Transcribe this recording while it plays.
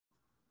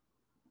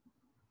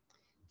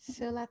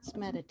So let's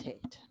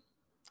meditate.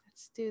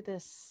 Let's do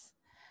this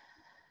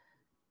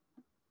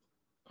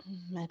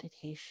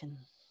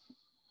meditation.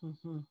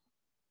 Mhm.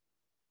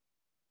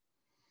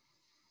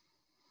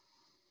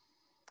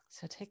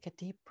 So take a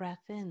deep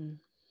breath in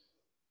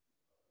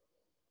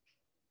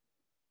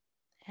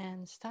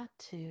and start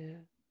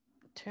to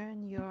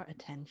turn your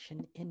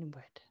attention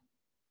inward.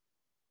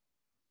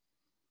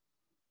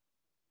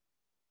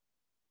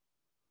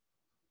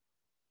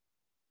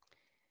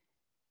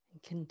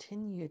 And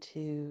continue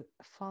to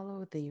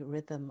follow the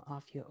rhythm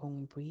of your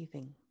own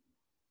breathing.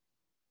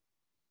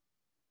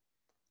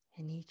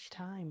 And each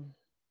time,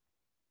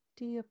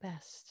 do your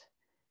best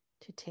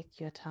to take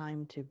your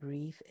time to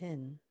breathe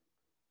in.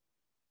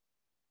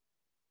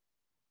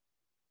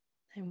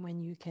 And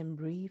when you can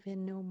breathe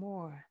in no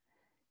more,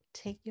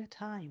 take your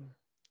time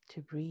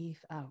to breathe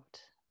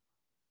out.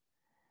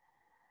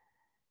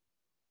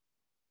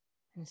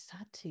 And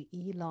start to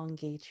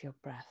elongate your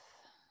breath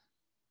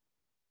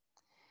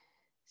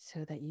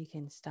so that you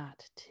can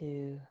start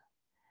to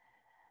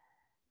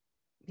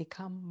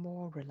become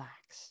more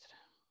relaxed.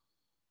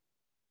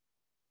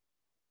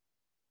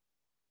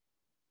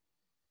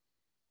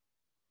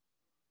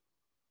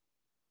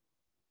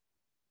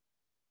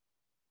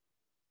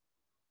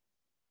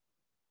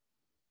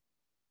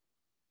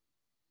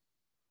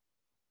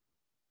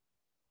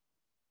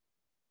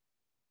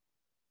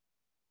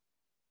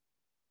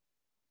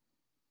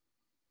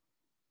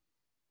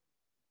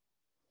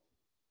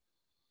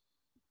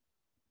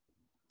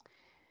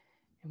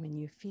 And when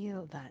you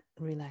feel that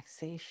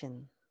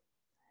relaxation,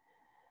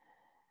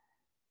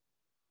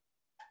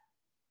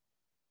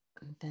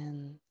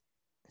 then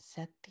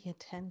set the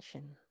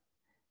attention,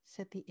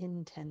 set the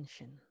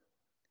intention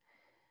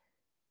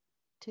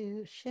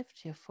to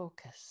shift your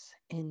focus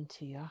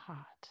into your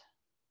heart.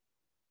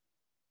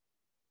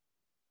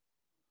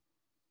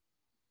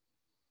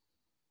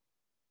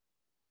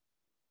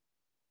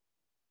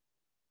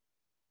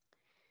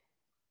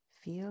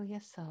 Feel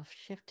yourself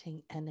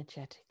shifting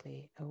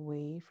energetically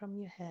away from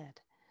your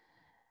head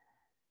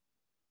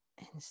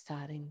and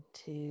starting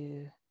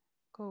to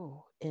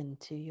go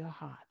into your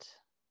heart.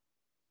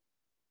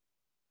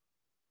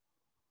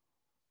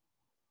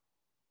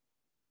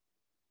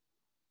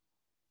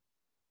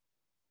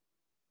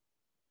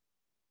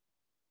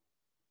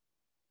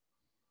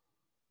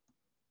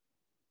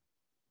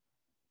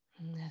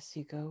 And as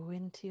you go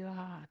into your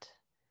heart,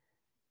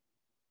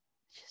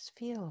 just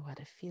feel what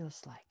it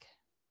feels like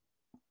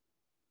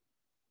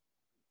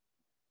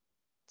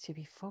to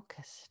be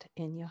focused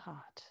in your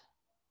heart.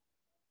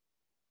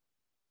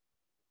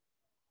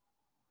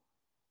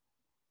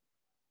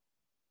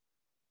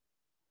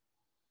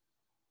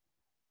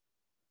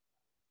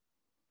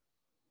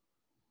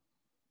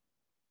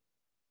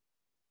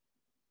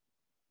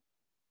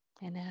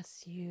 And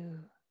as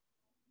you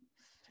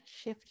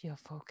shift your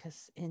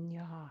focus in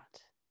your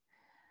heart,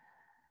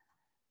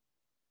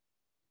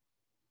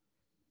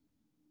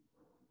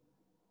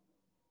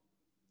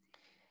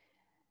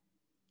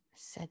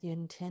 set your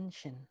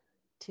intention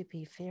to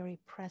be very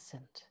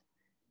present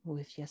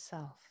with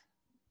yourself.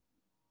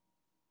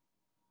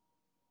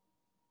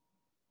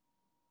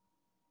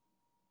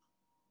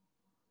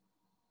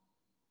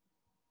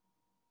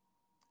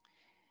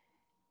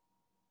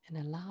 And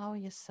allow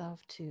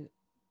yourself to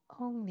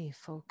only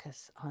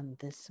focus on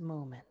this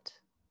moment.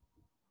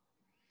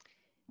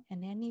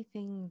 And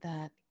anything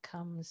that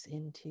comes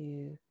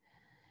into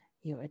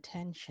your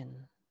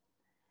attention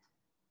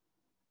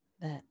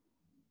that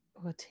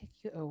will take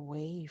you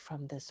away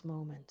from this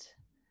moment,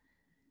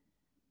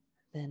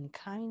 then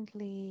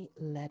kindly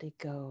let it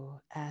go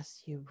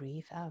as you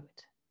breathe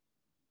out.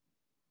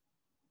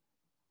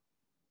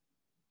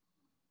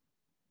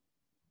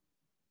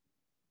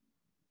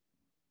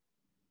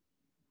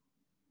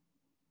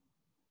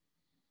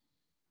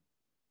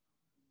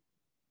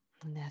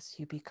 And as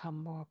you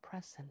become more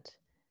present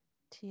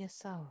to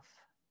yourself,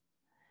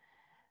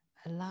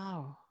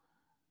 allow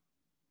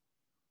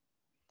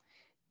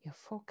your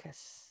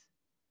focus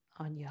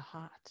on your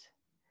heart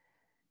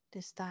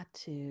to start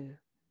to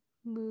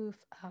move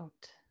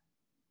out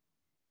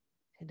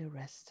to the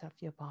rest of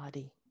your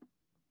body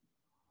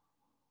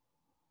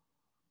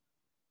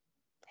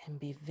and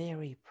be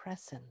very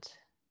present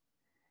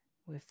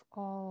with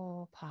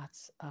all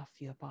parts of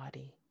your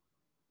body.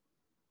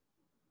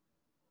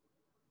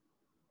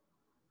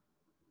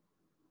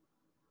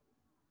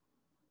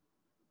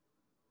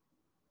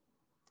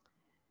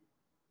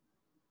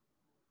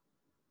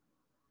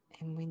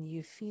 And when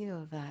you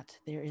feel that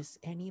there is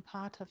any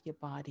part of your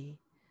body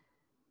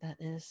that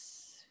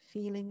is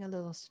feeling a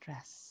little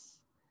stress,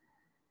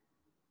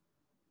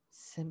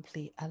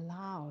 simply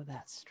allow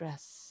that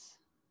stress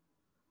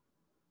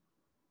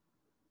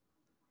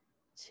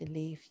to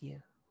leave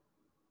you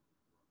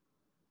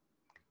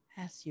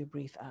as you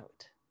breathe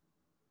out.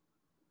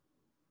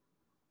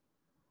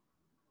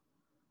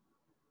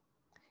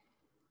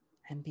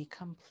 And be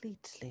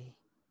completely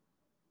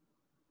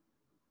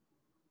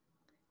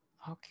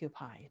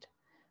occupied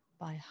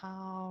by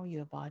how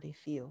your body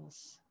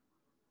feels.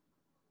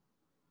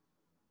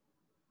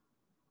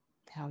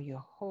 how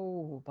your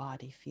whole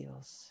body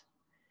feels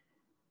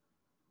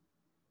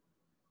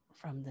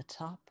from the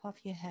top of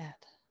your head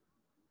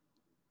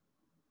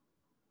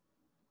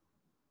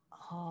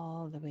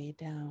all the way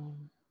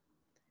down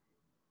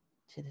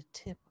to the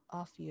tip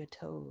of your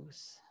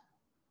toes.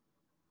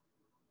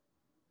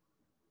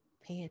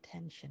 Pay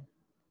attention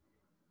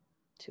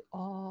to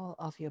all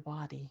of your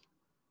body.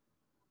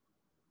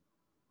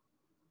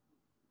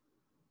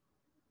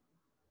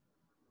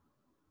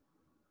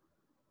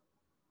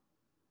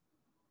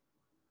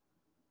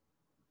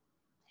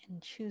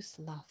 And choose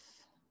love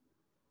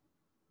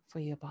for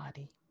your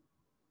body.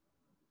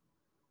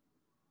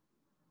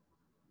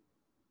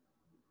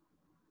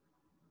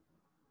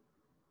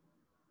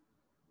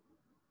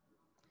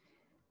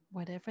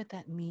 Whatever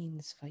that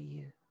means for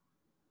you,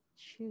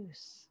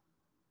 choose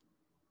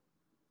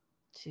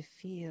to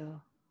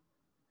feel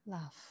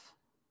love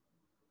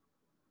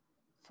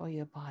for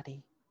your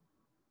body.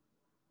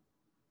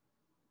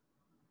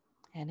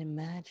 And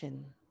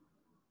imagine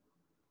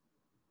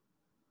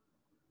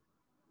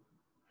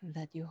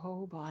that your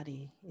whole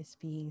body is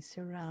being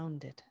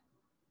surrounded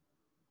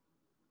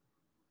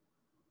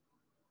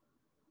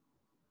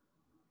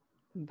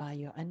by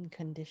your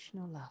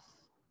unconditional love.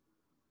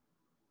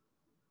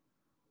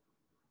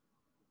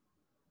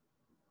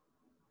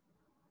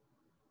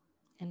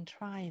 And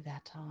try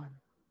that on.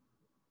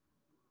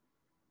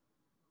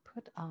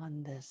 Put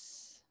on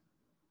this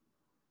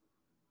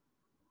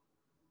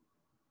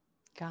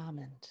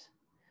garment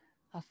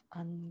of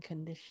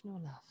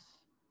unconditional love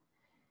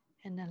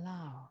and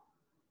allow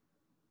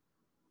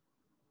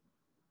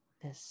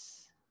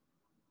this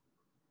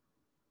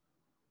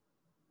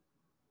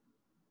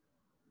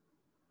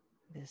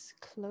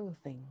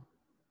clothing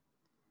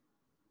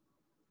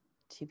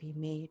to be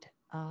made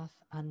of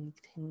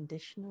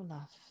unconditional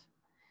love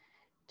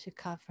to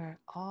cover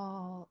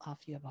all of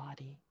your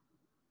body,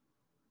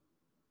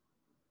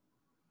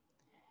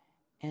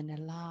 and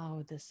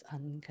allow this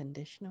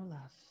unconditional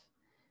love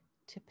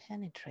to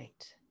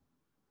penetrate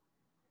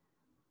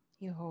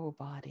your whole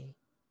body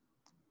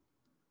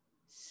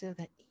so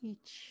that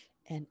each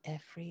and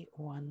every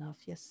one of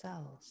your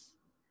cells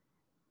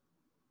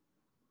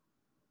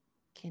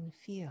can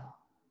feel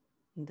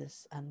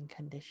this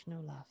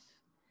unconditional love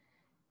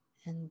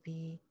and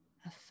be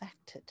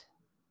affected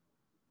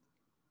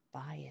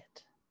by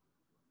it.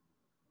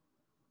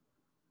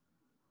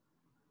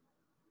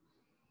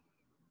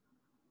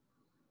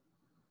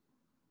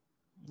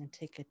 And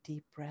take a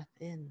deep breath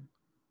in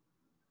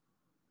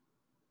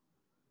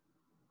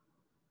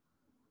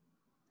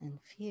and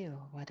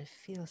feel what it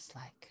feels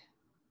like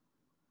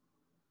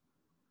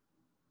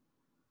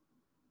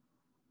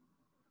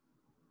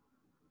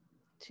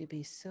to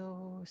be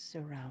so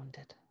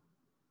surrounded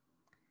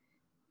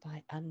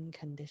by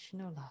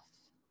unconditional love.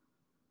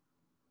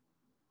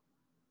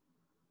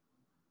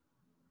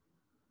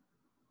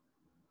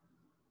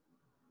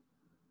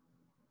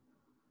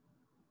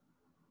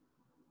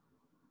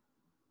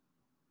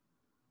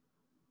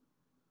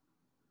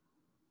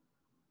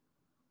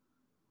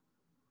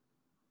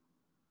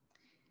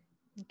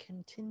 And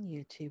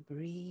continue to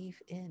breathe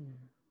in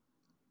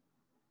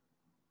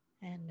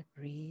and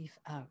breathe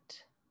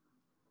out.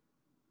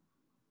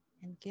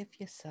 And give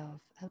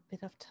yourself a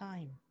bit of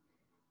time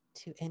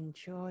to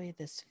enjoy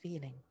this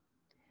feeling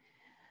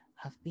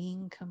of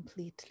being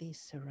completely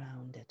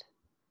surrounded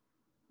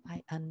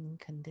by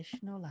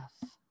unconditional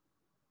love.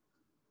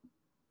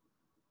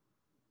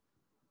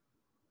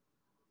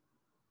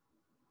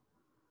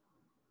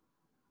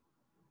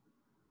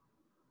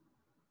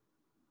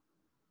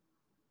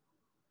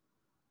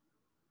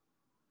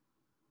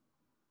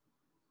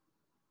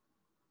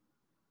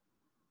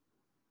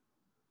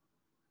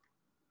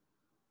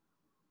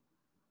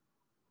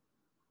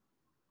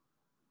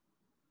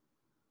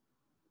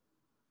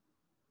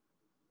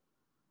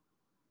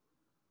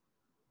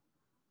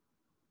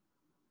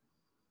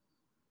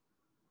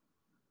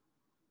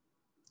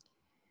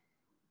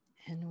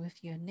 And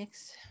with your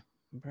next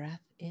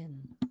breath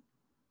in,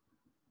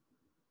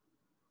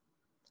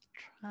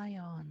 try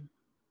on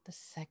the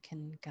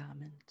second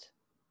garment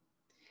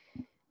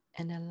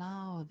and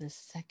allow the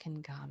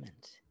second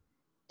garment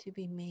to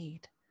be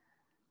made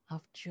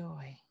of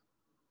joy.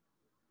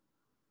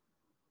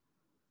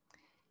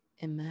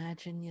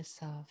 Imagine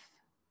yourself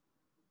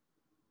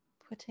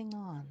putting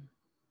on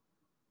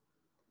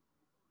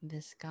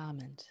this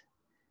garment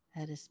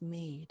that is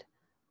made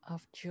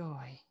of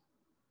joy,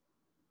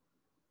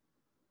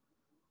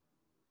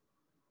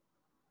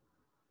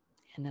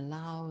 and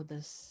allow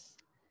this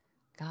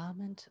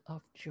garment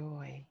of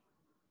joy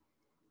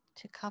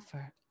to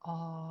cover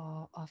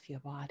all of your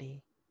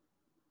body,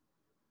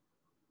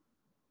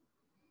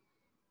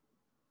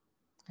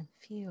 and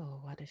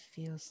feel what it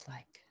feels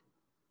like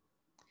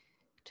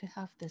to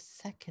have this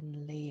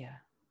second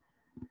layer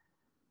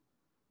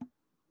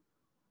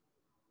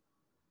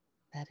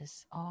that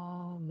is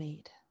all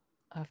made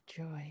of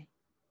joy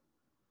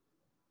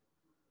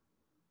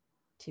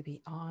to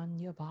be on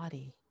your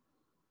body.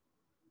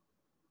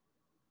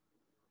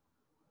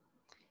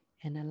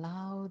 And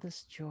allow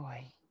this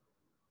joy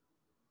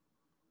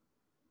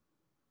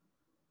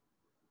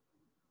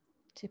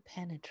to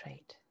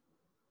penetrate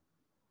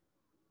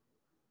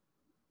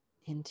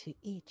into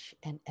each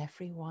and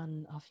every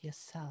one of your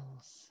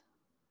cells.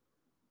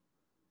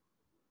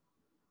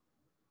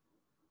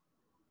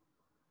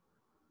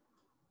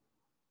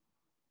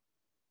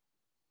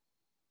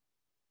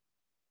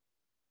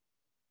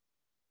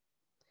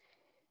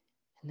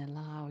 And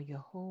allow your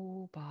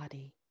whole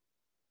body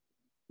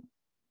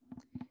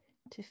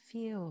to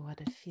feel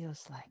what it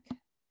feels like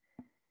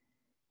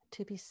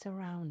to be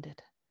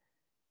surrounded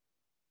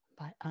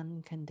by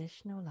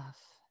unconditional love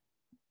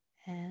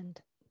and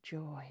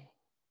joy.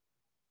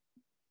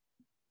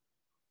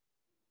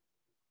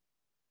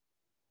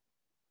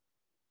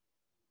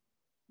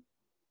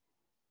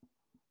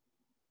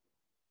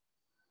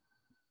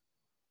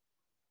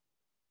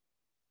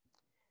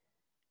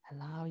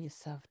 Allow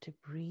yourself to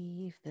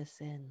breathe this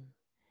in.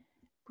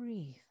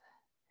 Breathe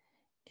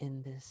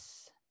in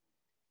this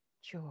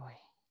joy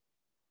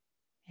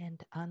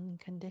and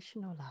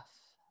unconditional love.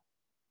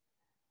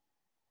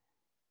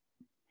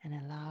 And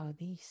allow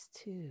these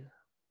two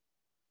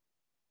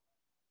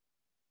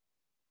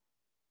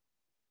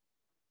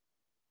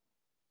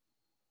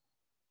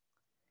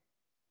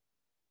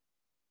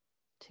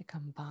to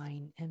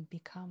combine and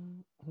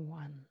become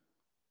one.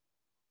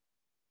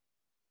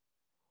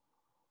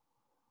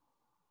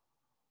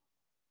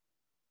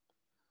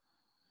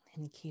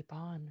 And keep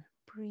on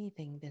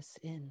breathing this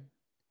in.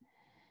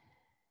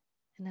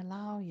 And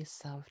allow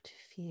yourself to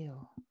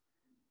feel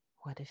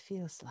what it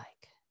feels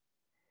like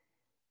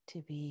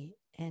to be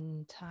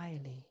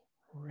entirely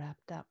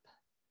wrapped up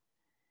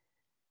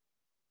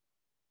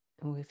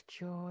with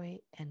joy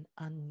and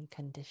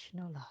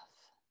unconditional love.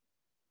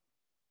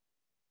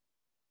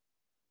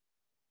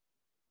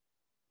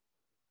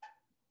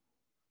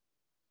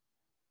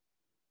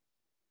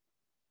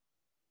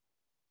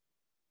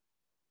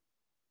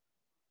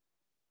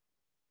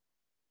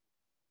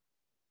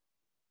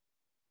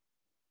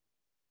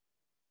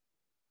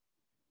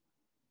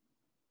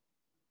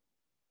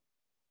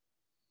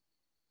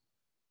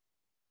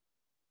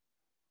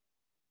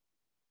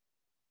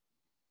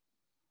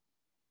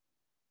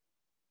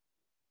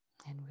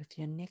 And with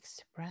your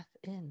next breath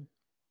in,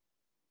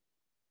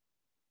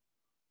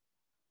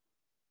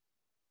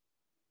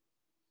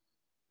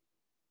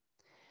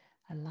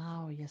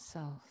 allow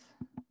yourself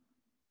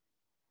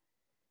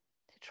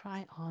to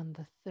try on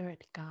the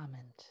third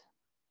garment,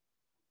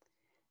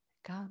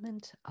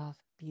 garment of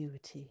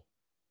beauty.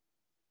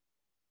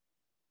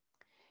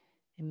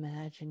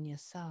 Imagine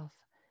yourself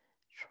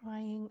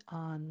trying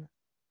on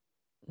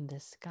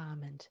this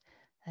garment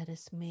that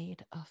is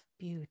made of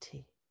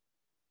beauty.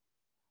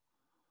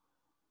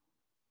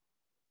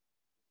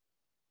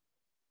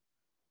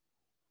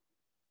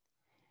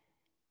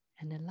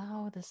 And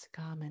allow this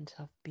garment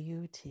of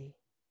beauty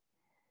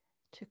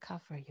to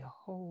cover your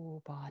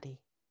whole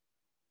body,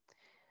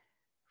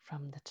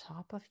 from the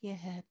top of your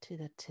head to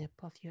the tip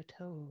of your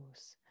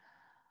toes,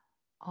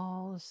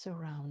 all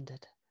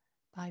surrounded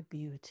by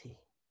beauty.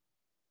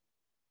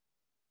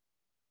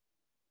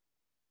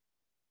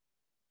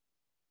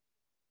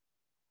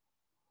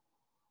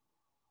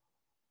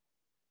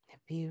 A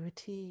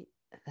beauty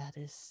that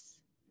is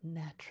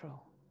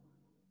natural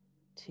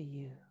to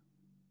you,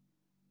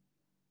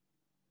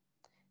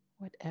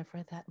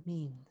 whatever that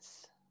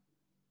means.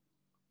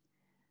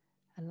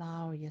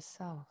 Allow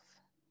yourself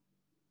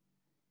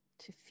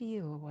to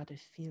feel what it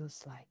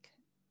feels like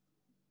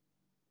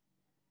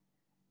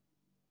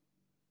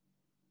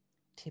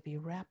to be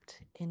wrapped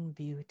in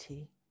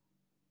beauty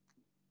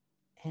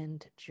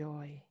and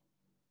joy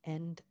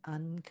and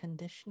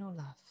unconditional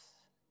love.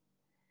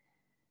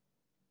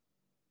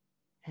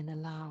 And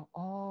allow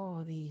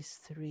all these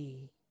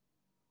three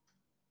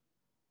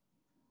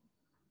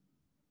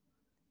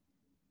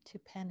to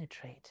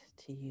penetrate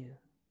to you,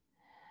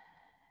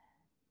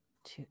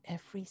 to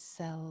every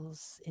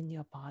cells in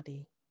your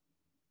body,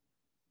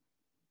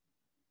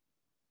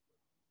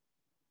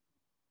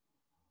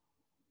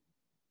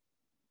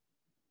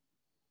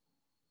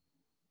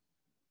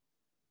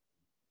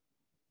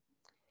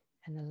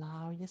 and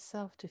allow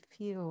yourself to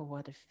feel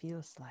what it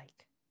feels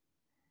like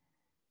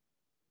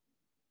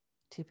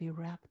to be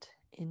wrapped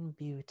in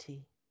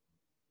beauty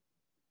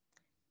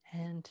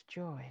and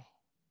joy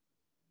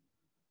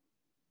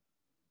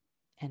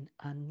and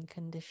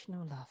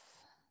unconditional love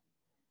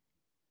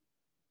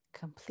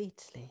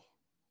completely.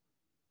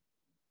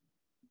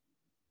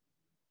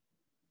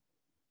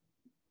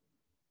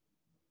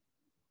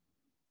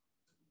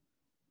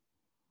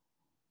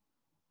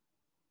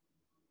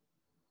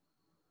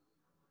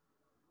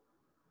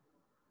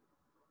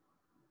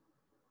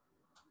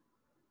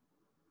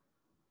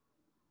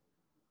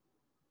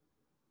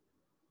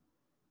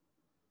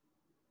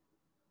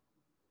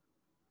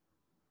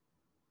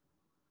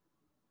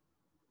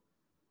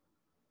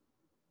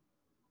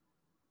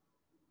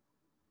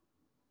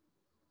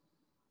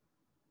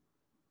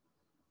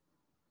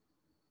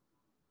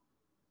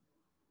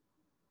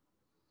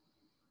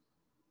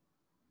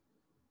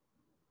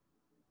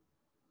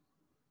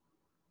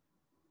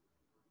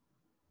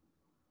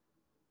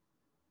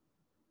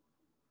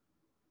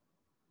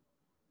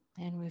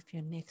 And with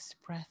your next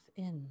breath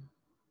in,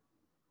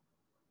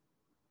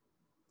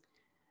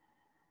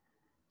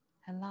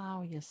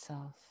 allow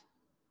yourself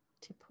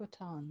to put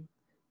on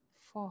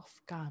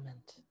fourth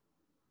garment,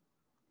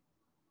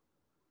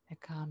 a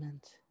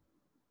garment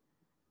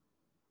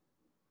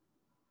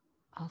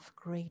of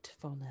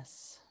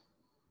gratefulness.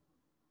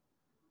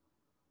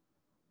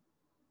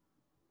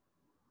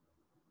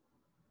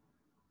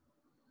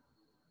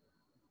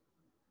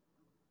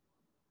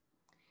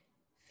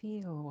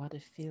 Feel what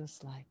it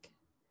feels like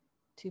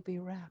to be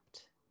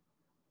wrapped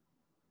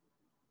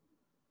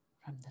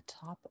from the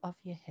top of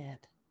your head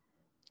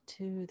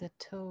to the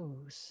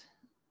toes,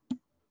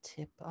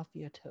 tip of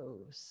your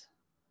toes,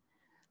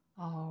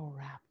 all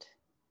wrapped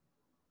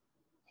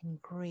in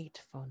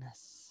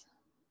gratefulness.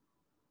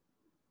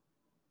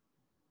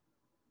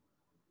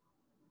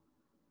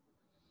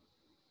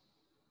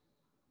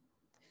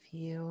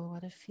 Feel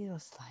what it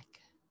feels like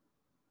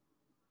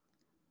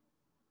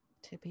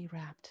to be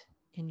wrapped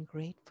in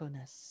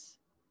gratefulness,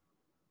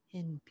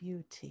 in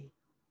beauty,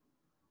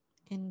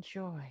 in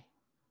joy,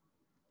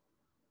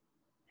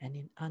 and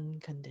in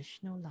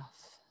unconditional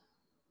love.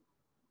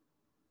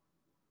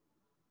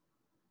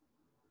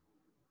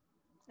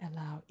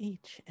 Allow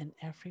each and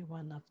every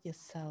one of your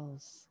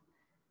cells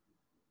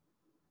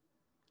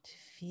to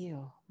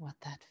feel what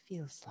that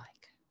feels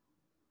like.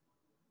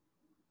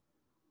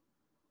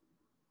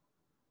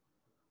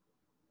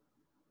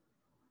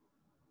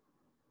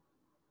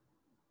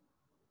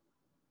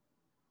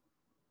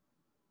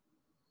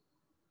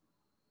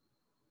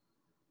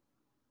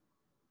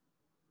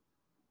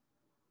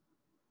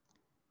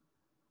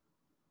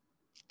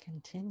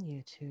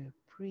 Continue to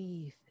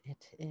breathe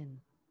it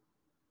in.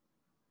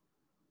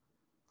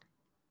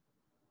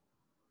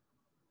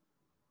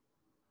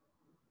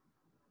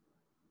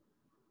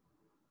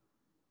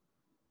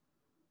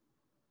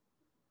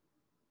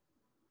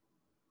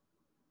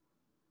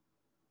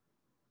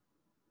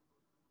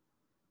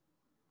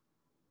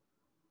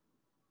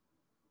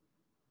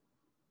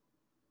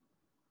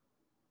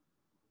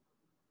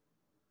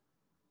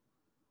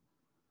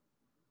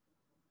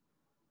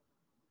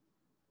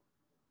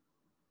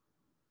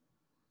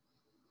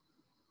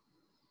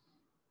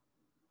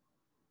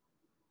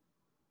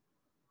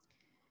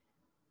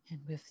 And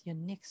with your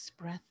next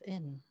breath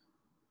in,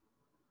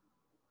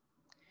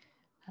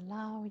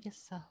 allow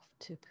yourself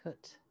to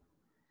put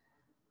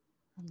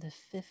on the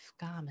fifth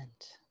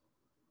garment.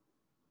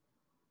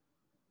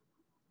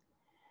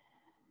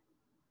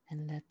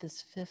 And let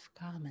this fifth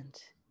garment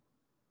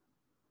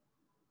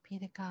be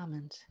the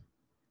garment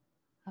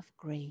of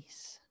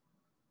grace.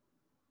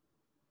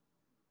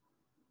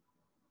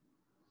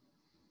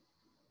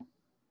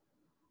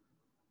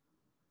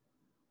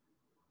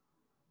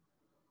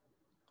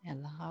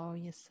 Allow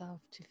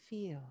yourself to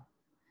feel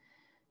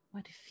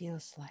what it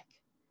feels like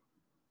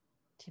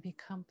to be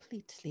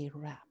completely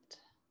wrapped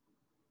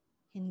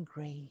in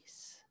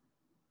grace,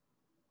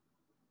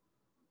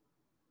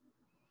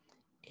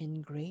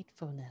 in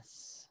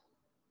gratefulness,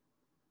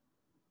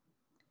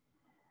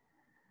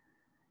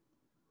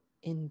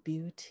 in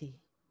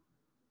beauty,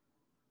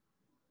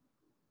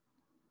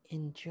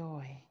 in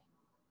joy,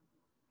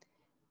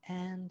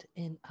 and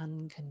in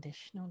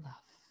unconditional love.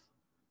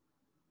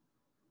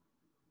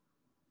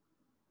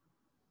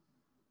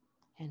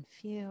 And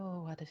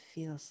feel what it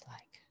feels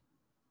like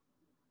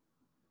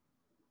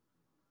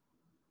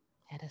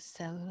at a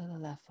cellular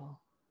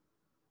level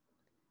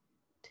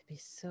to be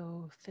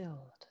so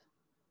filled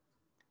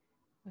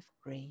with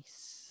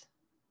grace,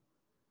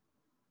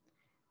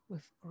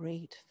 with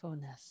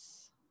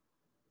gratefulness,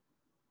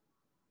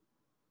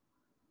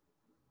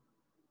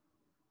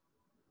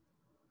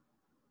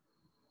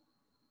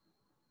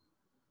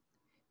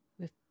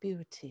 with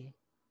beauty,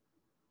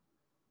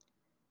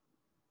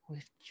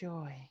 with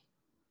joy,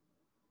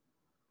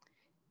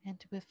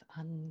 and with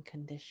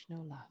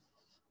unconditional love.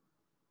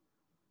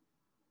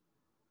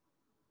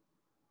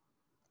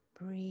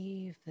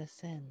 Breathe this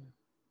in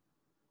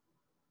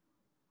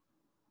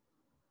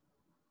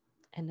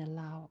and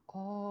allow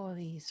all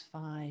these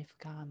five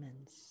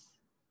garments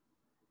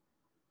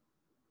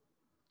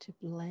to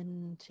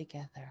blend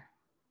together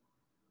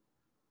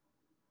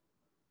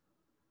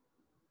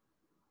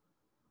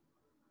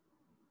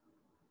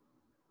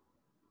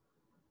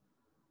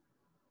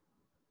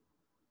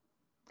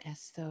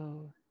as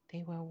though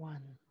they were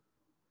one.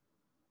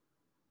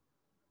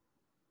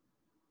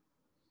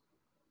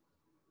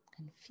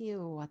 And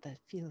feel what that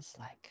feels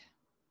like.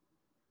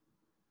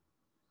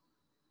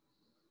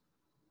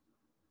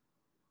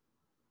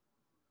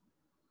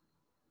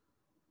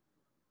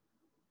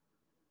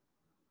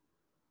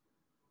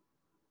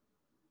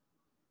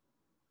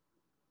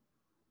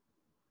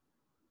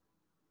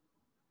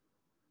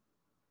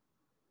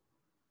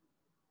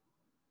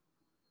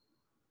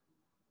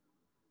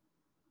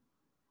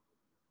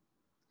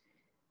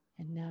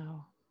 And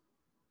now,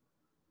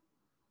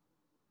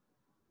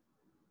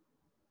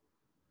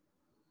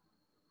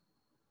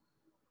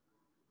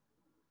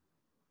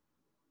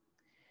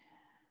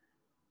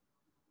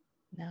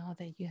 now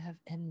that you have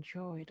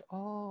enjoyed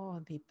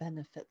all the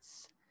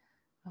benefits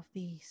of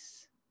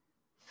these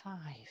 5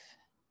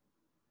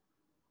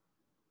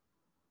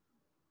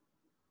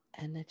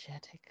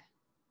 energetic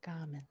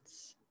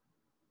garments.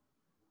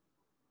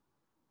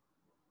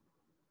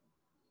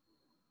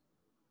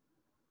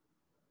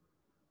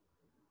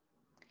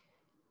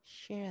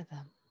 Share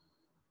them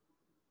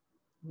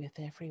with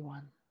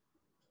everyone.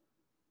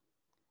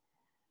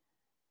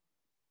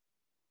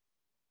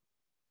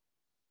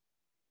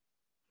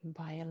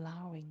 By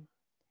allowing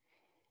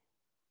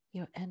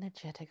your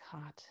energetic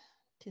heart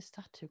to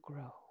start to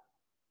grow.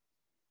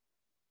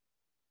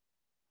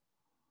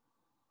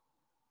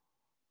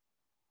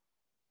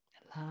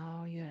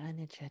 Allow your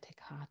energetic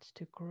heart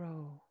to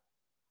grow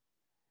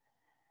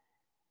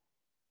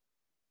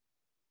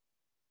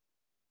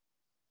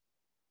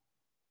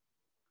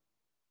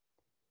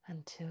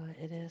until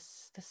it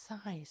is the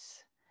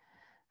size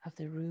of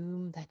the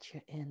room that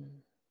you're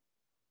in.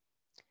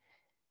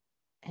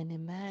 And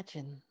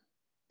imagine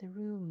the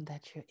room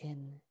that you're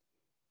in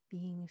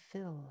being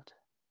filled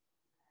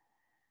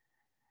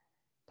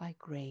by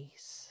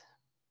grace,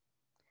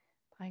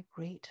 by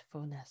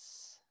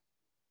gratefulness,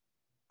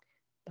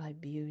 by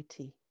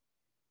beauty,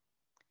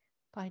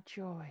 by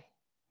joy,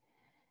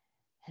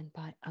 and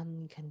by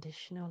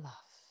unconditional love.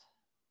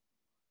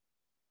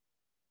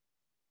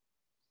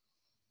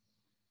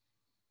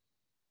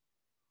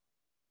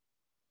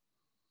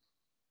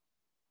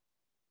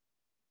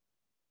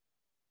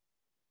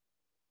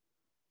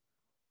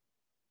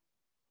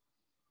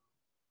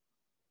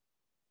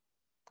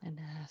 And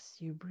as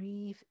you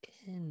breathe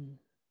in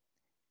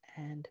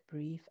and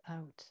breathe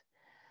out,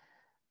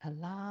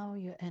 allow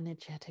your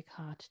energetic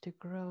heart to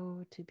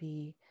grow to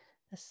be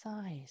the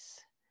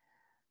size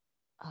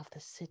of the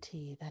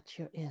city that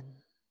you're in.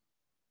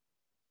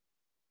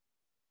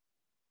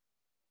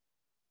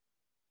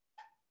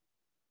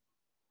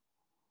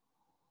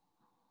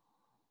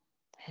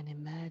 And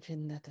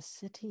imagine that the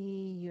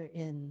city you're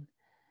in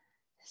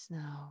is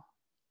now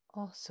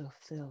also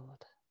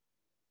filled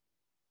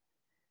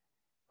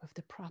with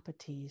the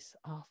properties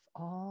of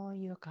all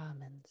your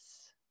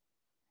garments,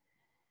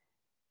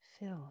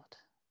 filled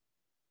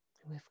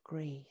with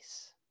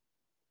grace,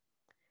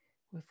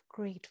 with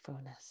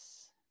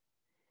gratefulness,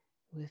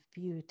 with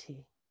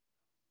beauty,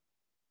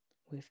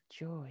 with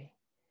joy,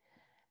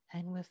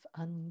 and with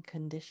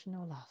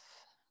unconditional love.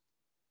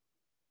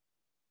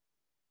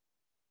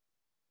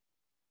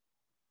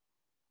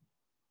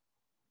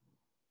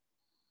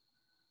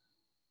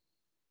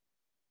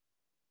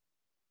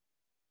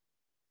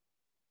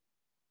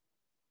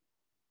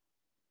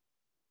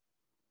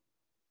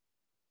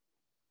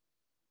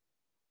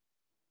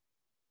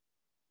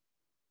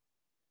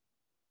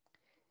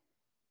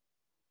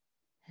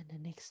 And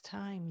the next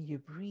time you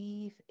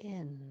breathe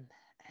in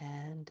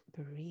and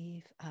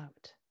breathe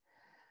out,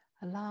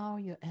 allow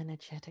your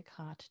energetic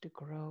heart to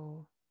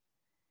grow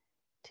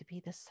to be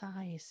the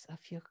size of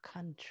your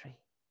country.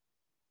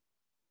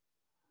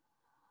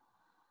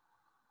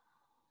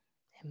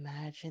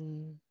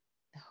 Imagine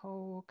the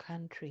whole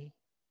country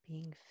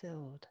being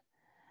filled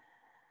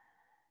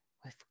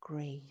with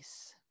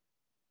grace,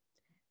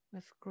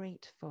 with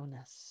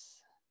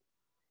gratefulness,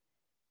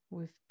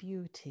 with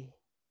beauty,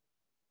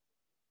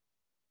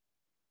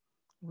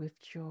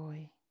 with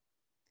joy,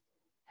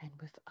 and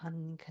with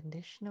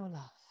unconditional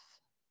love.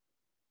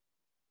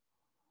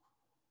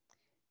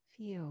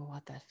 Feel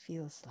what that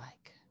feels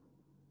like.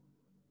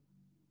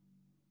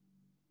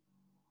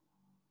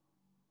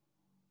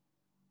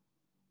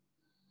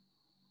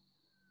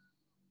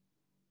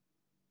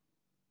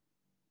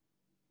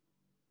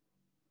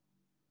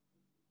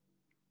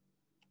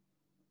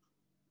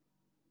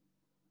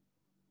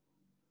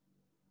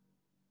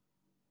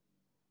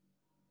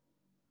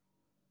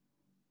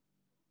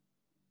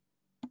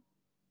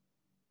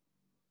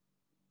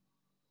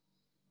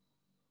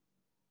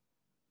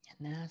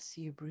 And as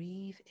you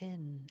breathe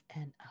in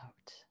and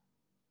out,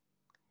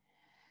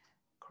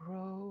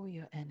 grow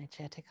your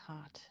energetic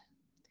heart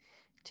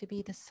to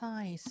be the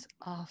size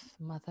of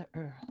Mother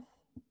Earth.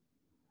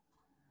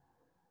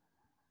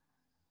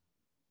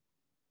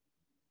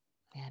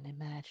 And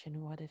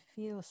imagine what it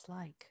feels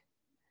like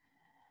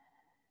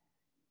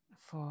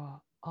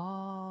for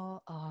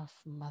all of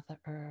Mother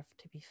Earth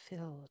to be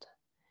filled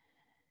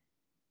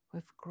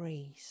with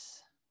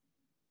grace,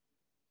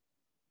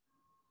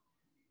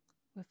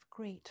 with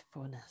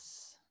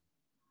gratefulness,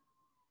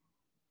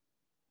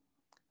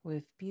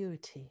 with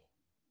beauty,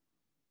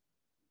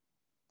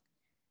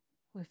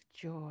 with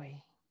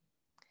joy,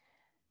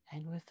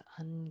 and with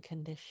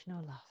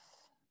unconditional love.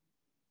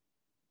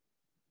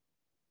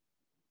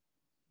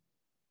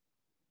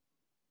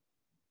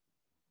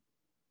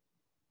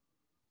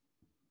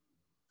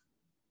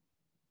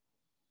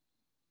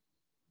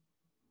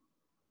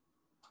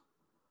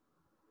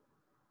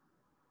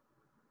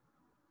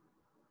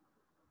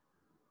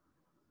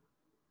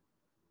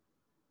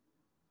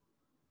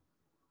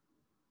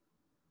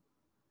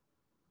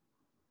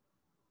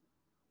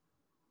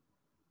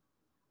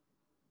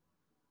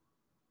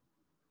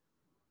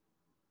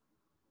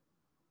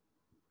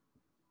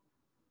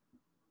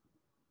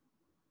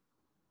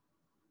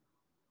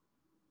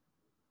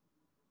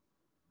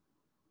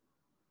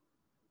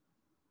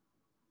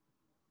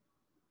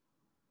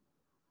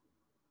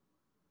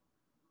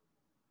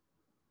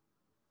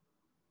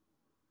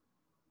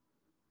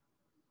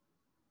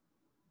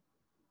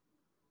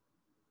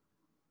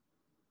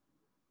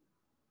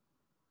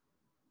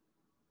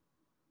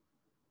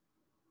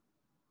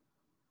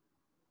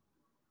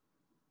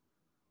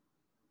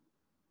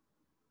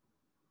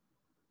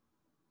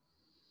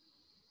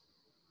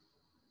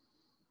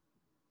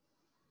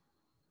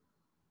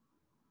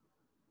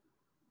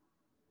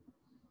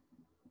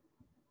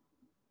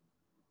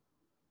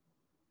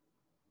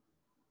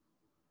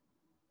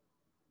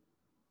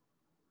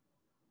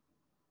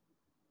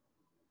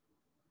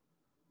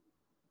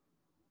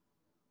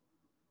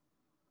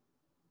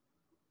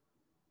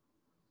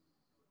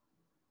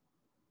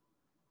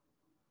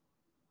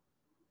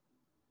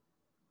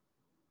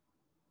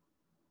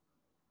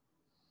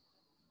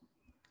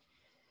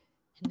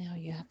 And now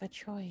you have a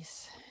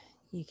choice.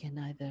 You can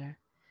either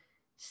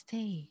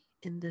stay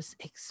in this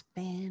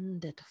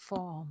expanded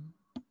form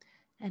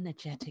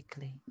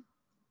energetically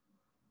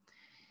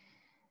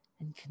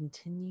and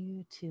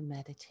continue to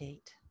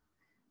meditate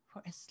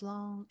for as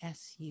long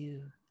as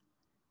you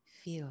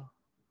feel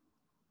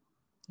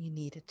you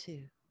need it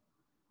to.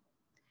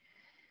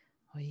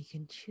 Or you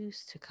can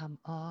choose to come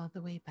all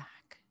the way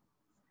back.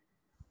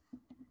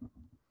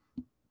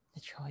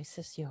 The choice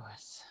is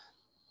yours.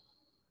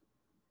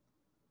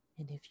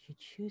 And if you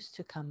choose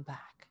to come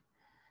back,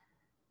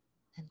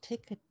 then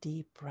take a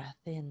deep breath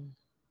in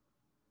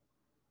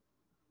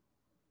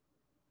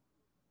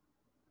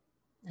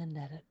and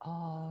let it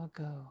all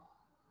go.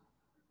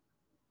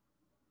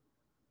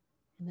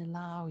 And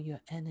allow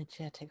your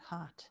energetic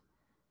heart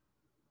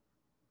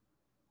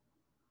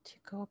to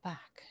go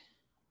back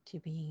to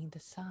being the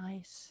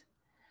size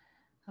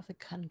of the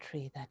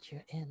country that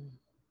you're in.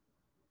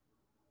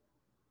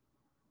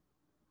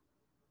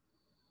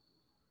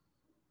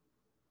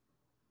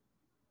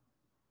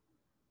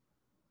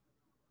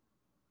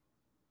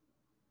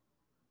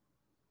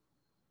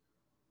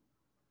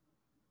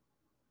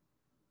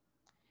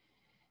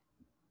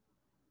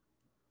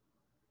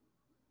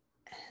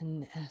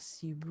 And as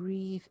you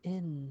breathe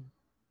in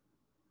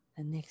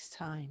the next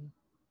time,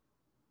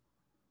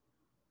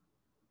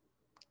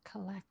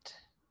 collect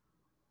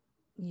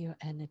your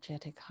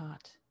energetic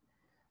heart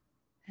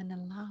and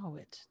allow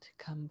it to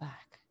come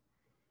back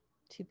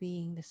to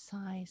being the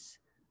size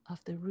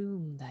of the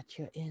room that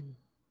you're in.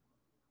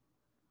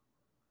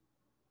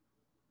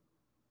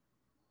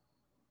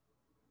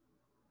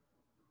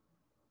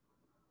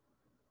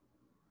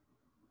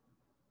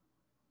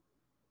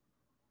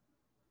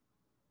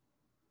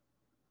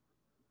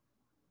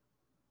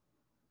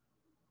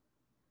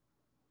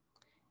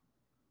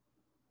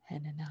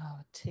 And then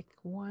now take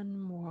one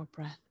more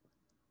breath,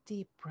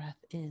 deep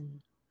breath in,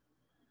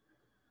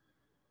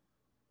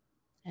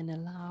 and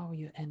allow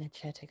your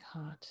energetic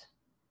heart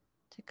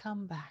to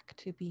come back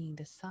to being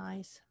the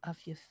size of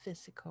your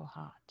physical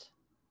heart.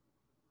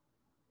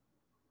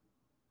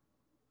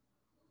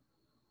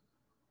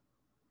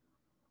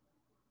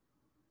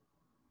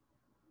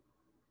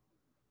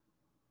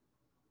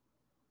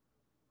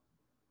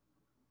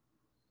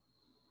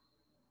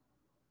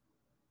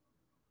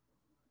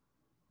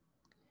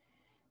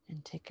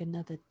 And take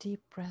another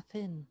deep breath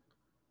in.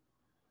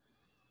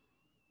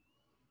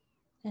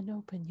 And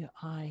open your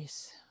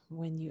eyes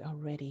when you are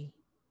ready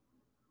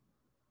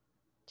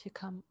to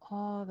come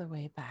all the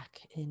way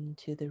back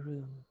into the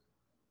room.